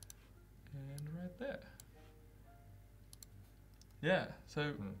and right there. Yeah,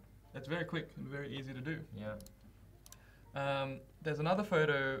 so it's very quick and very easy to do. Yeah. There's another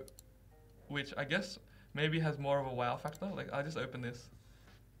photo which I guess maybe has more of a wow factor. Like I just opened this.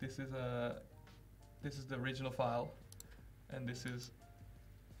 This is the original file, and this is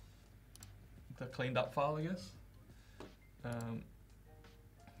the cleaned up file, I guess.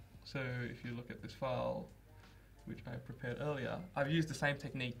 So if you look at this file, which I prepared earlier, I've used the same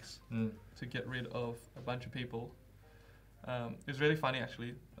techniques to get rid of a bunch of people. It was really funny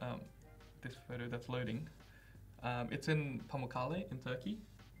actually. This photo that's loading. It's in Pamukkale in Turkey,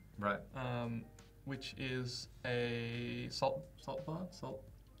 right? Which is a salt bath, sort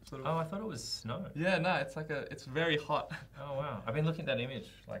of. Oh, I thought it was snow. Yeah, no, it's very hot. Oh wow, I've been looking at that image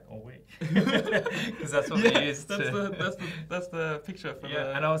like all week because that's what we used. That's the picture for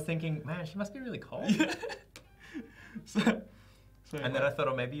the. And I was thinking, man, she must be really cold. Yeah. And then I thought,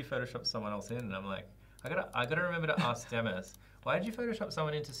 oh, maybe you photoshopped someone else in, and I'm like, I gotta remember to ask Demas, why did you photoshop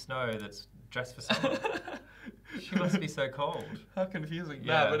someone into snow that's dressed for summer? She must be so cold. How confusing.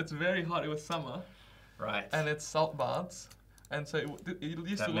 Yeah. No, but it's very hot. It was summer. Right. And it's salt baths. And so it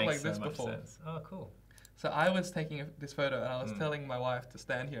used to look like this before. Sense. Oh, cool. So I was taking this photo and I was telling my wife to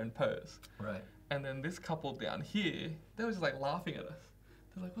stand here and pose. Right. And then this couple down here, they were just like laughing at us.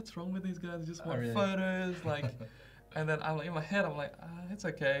 They're like, what's wrong with these guys? They just want photos. Like, and then I'm like, in my head, I'm like, it's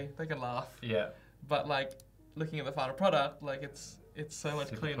okay. They can laugh. Yeah. But like, looking at the final product, like it's so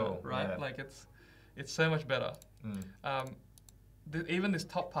much cleaner, cool. Right? Yeah. Like it's so much better. Even this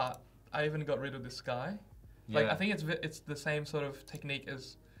top part, I even got rid of the sky. Yeah. Like I think it's the same sort of technique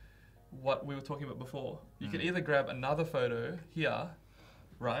as what we were talking about before. You could either grab another photo here,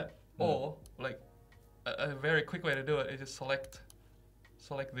 right? Or like a very quick way to do it is just select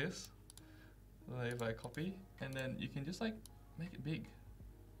this, leave a copy, and then you can just like make it big.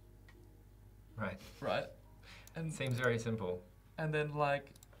 Right. Right. And seems very simple. And then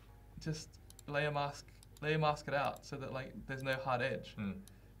like just layer mask it out so that like there's no hard edge.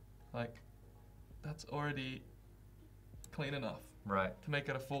 Like that's already clean enough. Right. To make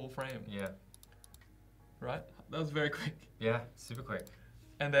it a full frame. Yeah. Right? That was very quick. Yeah, super quick.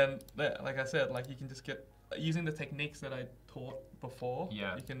 And then like I said, like you can just get using the techniques that I taught before.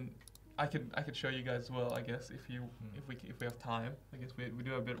 Yeah. You can I could show you guys as well, I guess, if we have time. I guess we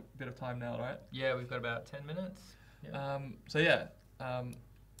do have a bit of time now, right? Yeah, we've got about 10 minutes. Yeah. So yeah,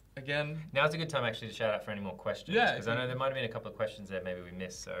 again, Now's a good time actually to shout out for any more questions. Yeah, Because I know there might have been a couple of questions there maybe we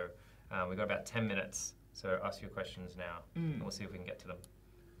missed. So we've got about 10 minutes. So ask your questions now, and we'll see if we can get to them.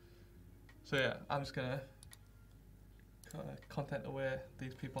 So yeah, I'm just gonna content aware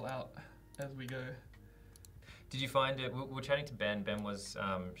these people out as we go. Did you find it? We were chatting to Ben. Ben was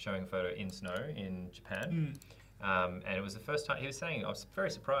showing a photo in snow in Japan. And it was the first time, he was saying, I was very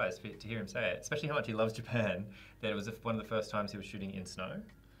surprised to hear him say it, especially how much he loves Japan, that it was one of the first times he was shooting in snow.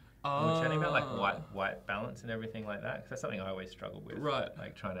 We were chatting about like white balance and everything like that, because that's something I always struggle with. Right.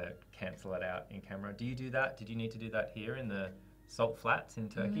 Like trying to cancel it out in camera. Do you do that? Did you need to do that here in the salt flats in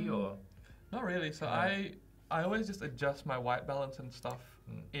Turkey or? Not really. So I always just adjust my white balance and stuff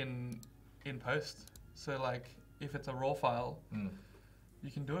in post. So like if it's a raw file,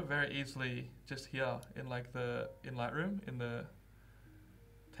 you can do it very easily just here in like in Lightroom in the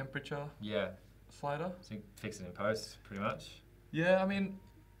temperature slider. So you fix it in post pretty much. Yeah, I mean,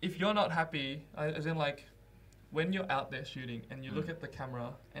 if you're not happy, as in like when you're out there shooting and you look at the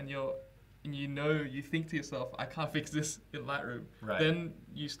camera and you think to yourself, I can't fix this in Lightroom. Right. Then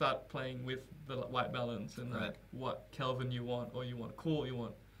you start playing with the white balance and like what Kelvin you want, or you want cool, you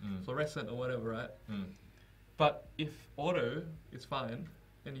want fluorescent or whatever, right? But if auto is fine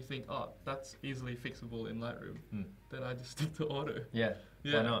and you think, oh, that's easily fixable in Lightroom, then I just stick to auto. Yeah.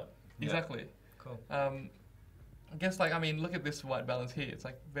 Why not? Exactly. Yeah. Cool. I guess like, I mean, look at this white balance here. It's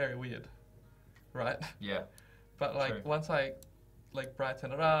like very weird, right? Yeah. But like True. once I like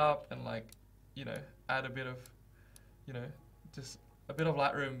brighten it up and like, you know, add a bit of, you know, just a bit of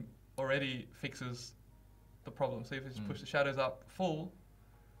Lightroom already fixes the problem. So if you just push the shadows up full,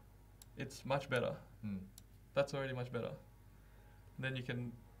 it's much better. That's already much better. And then you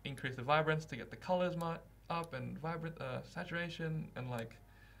can increase the vibrance to get the colors up and vibrant saturation and like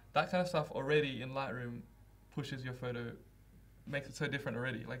that kind of stuff already in Lightroom pushes your photo, makes it so different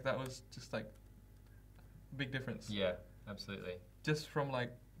already. Like that was just like a big difference. Yeah, absolutely. Just from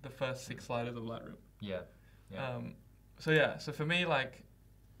like the first 6 sliders of Lightroom. Yeah. So for me, like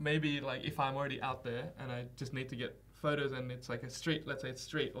maybe like if I'm already out there and I just need to get photos and it's like a street, let's say it's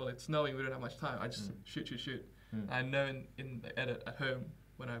street or it's snowing, we don't have much time, I just shoot. I know in the edit at home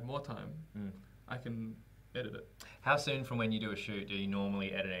when I have more time, I can edit it. How soon from when you do a shoot are you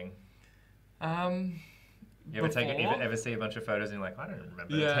normally editing? You ever see a bunch of photos and you're like, I don't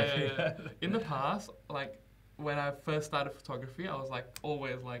remember taking that? In the past, like when I first started photography, I was like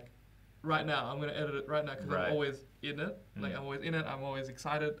always like, right now, I'm going to edit it right now because I'm always in it. Like I'm always in it, I'm always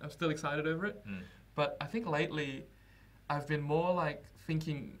excited, I'm still excited over it. But I think lately, I've been more like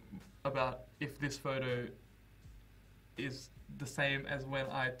thinking about if this photo is the same as when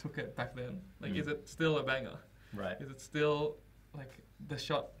I took it back then. Like, is it still a banger? Right. Is it still like the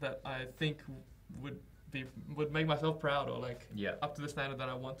shot that I think would make myself proud or like up to the standard that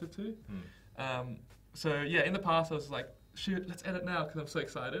I wanted to? So yeah, in the past I was like, shoot, let's edit now because I'm so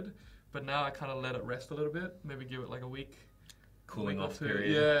excited. But now I kind of let it rest a little bit. Maybe give it like a week. Cooling off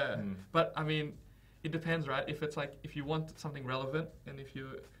period. Yeah. But I mean, it depends, right? If it's like, if you want something relevant and if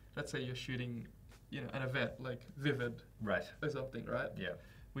you, let's say you're shooting, you know, an event like Vivid. Right. Or something, right? Yeah.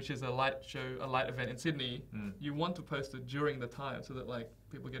 Which is a light show, a light event in Sydney. You want to post it during the time so that like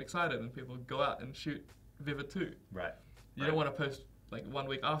people get excited and people go out and shoot Vivid too. Right. You don't want to post like 1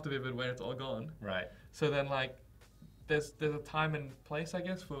 week after Vivid when it's all gone. Right. So then like, there's a time and place, I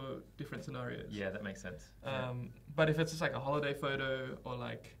guess, for different scenarios. Yeah, that makes sense. But if it's just like a holiday photo or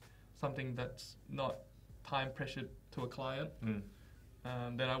like something that's not time pressured to a client,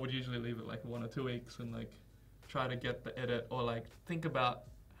 then I would usually leave it like 1 or 2 weeks and like try to get the edit or like think about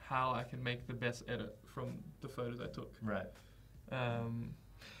how I can make the best edit from the photos I took. Right.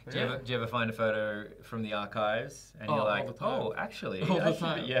 Do you ever find a photo from the archives and you're like, oh, actually, all the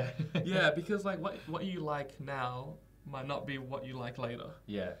time. Yeah. Yeah, because like what you like now might not be what you like later.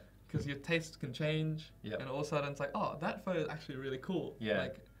 Yeah. Because your taste can change, and all of a sudden it's like, oh, that photo is actually really cool. Yeah.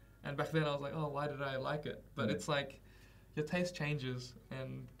 Like, and back then I was like, oh, why did I like it? But it's like, your taste changes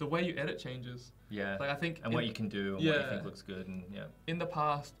and the way you edit changes. Yeah. Like I think. And what you can do and what you think looks good and In the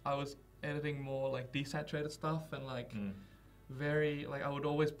past, I was editing more like desaturated stuff and like very like I would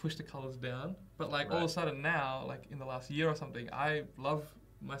always push the colors down. But like all of a sudden now, like in the last year or something, I love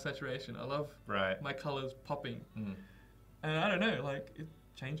my saturation. I love my colors popping. And I don't know, like it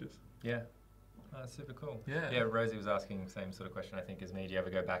changes. Yeah. Oh, that's super cool. Yeah. Yeah, Rosie was asking the same sort of question, I think, as me. Do you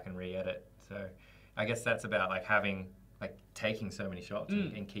ever go back and re-edit? So I guess that's about like taking so many shots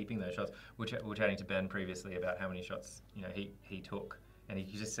and keeping those shots. We were chatting to Ben previously about how many shots, you know, he took. And he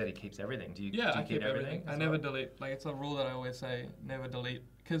just said he keeps everything. Do you I keep everything. I never delete. Like, it's a rule that I always say, never delete.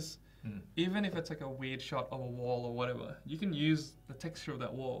 Because even if it's like a weird shot of a wall or whatever, you can use the texture of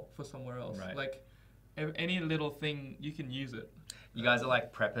that wall for somewhere else. Right. Like any little thing, you can use it. You guys are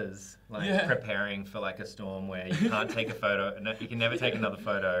like preppers, like preparing for like a storm where you can't take a photo, you can never take another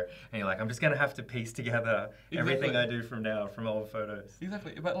photo, and you're like, I'm just gonna have to piece together everything I do from now, from old photos.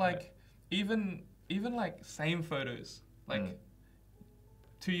 Exactly, but like even like same photos, like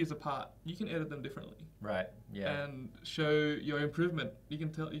 2 years apart, you can edit them differently. Right. Yeah. And show your improvement. You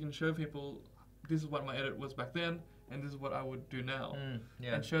can show people this is what my edit was back then, and this is what I would do now,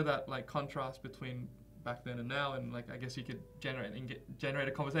 and show that like contrast between back then and now, and like I guess you could generate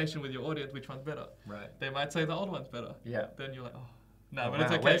a conversation with your audience. Which one's better? Right. They might say the old one's better. Yeah. Then you're like, oh no, but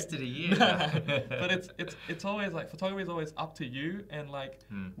it's okay. Wasted a year. But it's always like photography is always up to you and like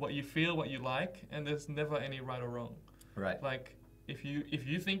what you feel, what you like, and there's never any right or wrong. Right. Like if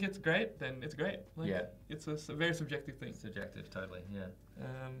you think it's great, then it's great. Like, it's a very subjective thing. Subjective, totally. Yeah.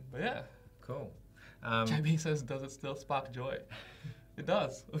 But yeah. Cool. JB says, does it still spark joy? It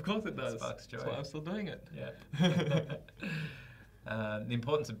does. Of course it does. It sparks joy. That's why I'm still doing it. Yeah. The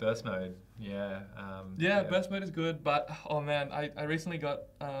importance of burst mode. Yeah. Burst mode is good, but oh man, I recently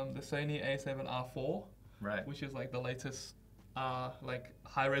got the Sony A7R4, right, which is like the latest like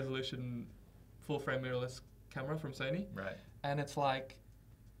high resolution full frame mirrorless camera from Sony. Right. And it's like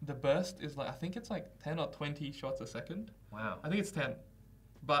the burst is like I think it's like 10 or 20 shots a second. Wow. I think it's 10.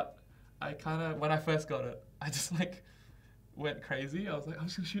 But I kind of when I first got it, I just like went crazy. I was like, I'm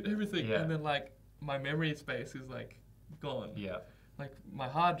just gonna shoot everything, and then like my memory space is like gone. Yeah. Like my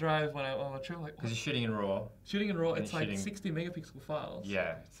hard drive when I'm on a trip, like because you're shooting in RAW. Shooting in RAW, it's like 60 megapixel files.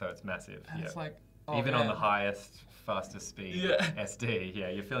 Yeah, so it's massive. And it's like even on the highest, fastest speed SD,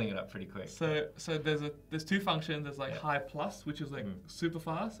 you're filling it up pretty quick. So there's two functions. There's like high plus, which is like super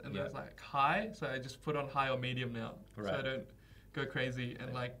fast, and there's like high. So I just put on high or medium now, so I don't go crazy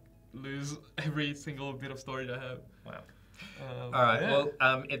and like lose every single bit of storage I have. Wow. All right. Well,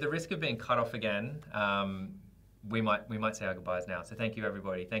 at the risk of being cut off again, we might say our goodbyes now. So thank you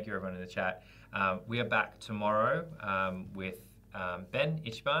everybody. Thank you everyone in the chat. We are back tomorrow with Ben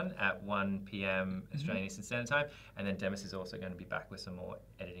Ichban at 1 p.m. Australian Eastern Standard Time, and then Demas is also going to be back with some more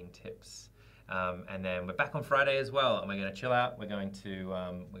editing tips. And then we're back on Friday as well, and we're going to chill out. We're going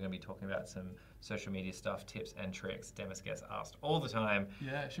to be talking about some social media stuff, tips and tricks. Demas gets asked all the time.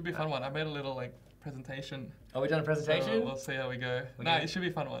 Yeah, it should be a fun one. I made a little like presentation. Oh, we done a presentation? So we'll see how we go. It should be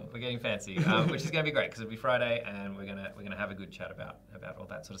a fun one. We're getting fancy, which is going to be great because it'll be Friday, and we're gonna have a good chat about all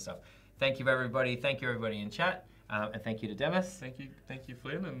that sort of stuff. Thank you everybody. Thank you everybody in chat, and thank you to Demas. Thank you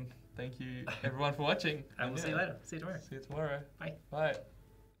Flynn, and thank you everyone for watching. And we'll see you later. See you tomorrow. See you tomorrow. Bye. Bye.